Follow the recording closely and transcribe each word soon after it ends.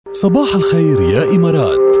صباح الخير يا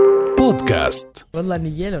إمارات بودكاست. والله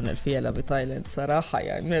نيالهم الفيلة بتايلاند صراحة،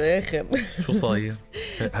 يعني من الآخر. شو صاير؟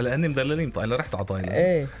 هلا أني مدللين. أنا رحت على تايلاند.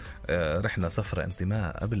 ايه رحنا سفرة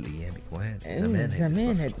انتماء قبل أيامي، وين زمان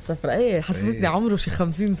هذه السفرة. ايه حسستني عمره شي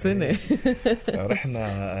 50 سنة.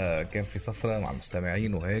 رحنا كان في سفرة مع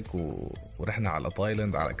المستمعين وهيك ورحنا على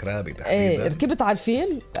تايلاند على كرابي تحديدا. ركبت على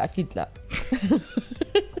الفيل؟ أكيد لا.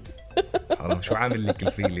 حرام، شو عامل لك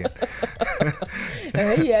الفيل يعني؟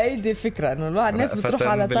 هي هيدي الفكرة، انه الواحد الناس بتروح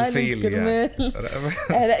على تايلاند كرمال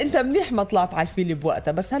لا انت منيح ما طلعت على الفيل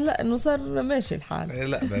بوقتها، بس هلا انه صار ماشي الحال.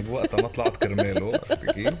 لا بوقتها ما طلعت كرماله.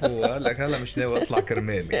 كيف هو قال لك هلا مش ناوي اطلع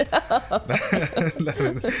كرمالي.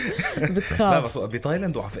 بتخاف. لا بس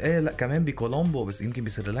بتايلاند لا كمان بكولومبو، بس يمكن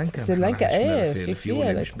بسريلانكا. في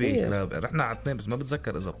فيها مش بيك. لا رحنا على اثنين بس ما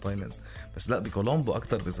بتذكر اذا بتايلاند، بس لا بكولومبو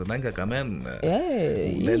اكتر. بسريلانكا كمان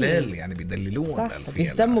دلال يعني بيدللون الفيل،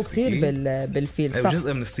 بيهتموا كثير بالفيل. صح،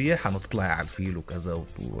 جزء من السياحة انه تطلعي على الفيل وكذا،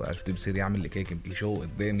 وعرفتي بصير يعمل لك هيك مثل شو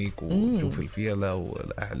قدامك وتشوف الفيلة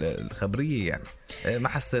والخبرية. يعني ما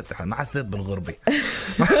حسيت بالغربة.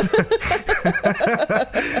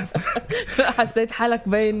 حسيت حالك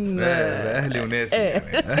بين اهلي وناسي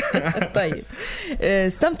يعني. طيب،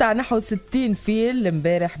 استمتع نحو 60 فيل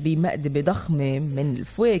امبارح بمأدبة ضخمة من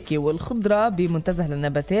الفواكه والخضرة بمنتزه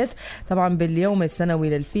للنباتات، طبعا باليوم السنوي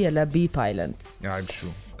للفيلة بتايلاند. يعني شو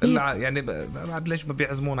يعني ليش ما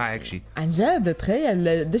بيعزمونا على هيك شيء؟ عن جد تخيل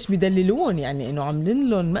قديش بيدللون، يعني انه عاملين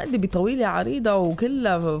لهم مأدبة طويلة عريضة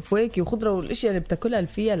وكلها فواكه وخضرة والاشياء اللي بتاكلها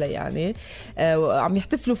الفيلة، يعني عم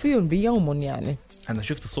يحتفلوا فيهم بيومهم. يعني أنا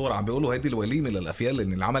شفت الصور عم بيقولوا هيدي الوليمة للأفيال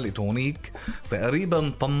اللي انعملت هونيك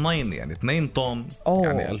تقريبا طنين، يعني 2 طن.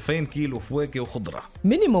 يعني 2000 كيلو فواكه وخضرة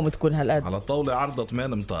مينيموم تكون هالقد على طاولة عرضة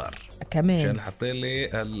 8 امتار كمان، عشان حتى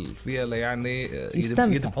لي الفيلة يعني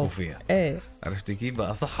يدبقوا فيها. ايه عرفتي كيف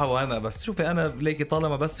بقى صحة. وأنا بس شوفي أنا ليكي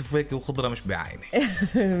طالما بس فواكه وخضرة مش بعيني.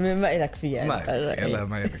 ما إلك فيها. ما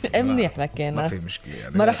إلك. منيح لك أنا. ما في مشكلة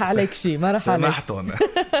يعني. ما رح عليك شيء. ما رح عليك. سمحتون.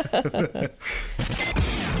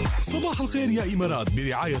 صباح الخير يا إمارات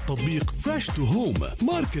برعاية تطبيق فريش تو هوم.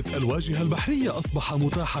 ماركت الواجهة البحرية أصبح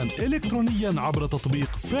متاحا إلكترونيا عبر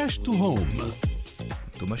تطبيق فريش تو هوم.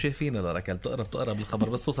 انتوا ما شايفين ولا ركال بتقرا بالخبر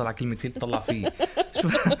بس توصل على كلمة فيل تطلع فيه. شو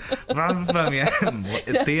ما عم بفهم يعني.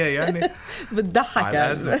 وقتيها يعني بتضحك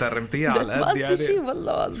على القد، ترمتيها على القد يعني. قصدي شيء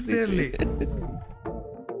والله قصدي شيء.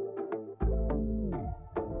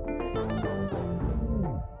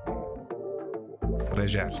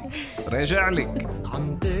 راجع لك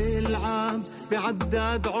عم تلعب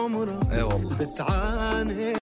بعداد عمرك. ايه والله بتعاني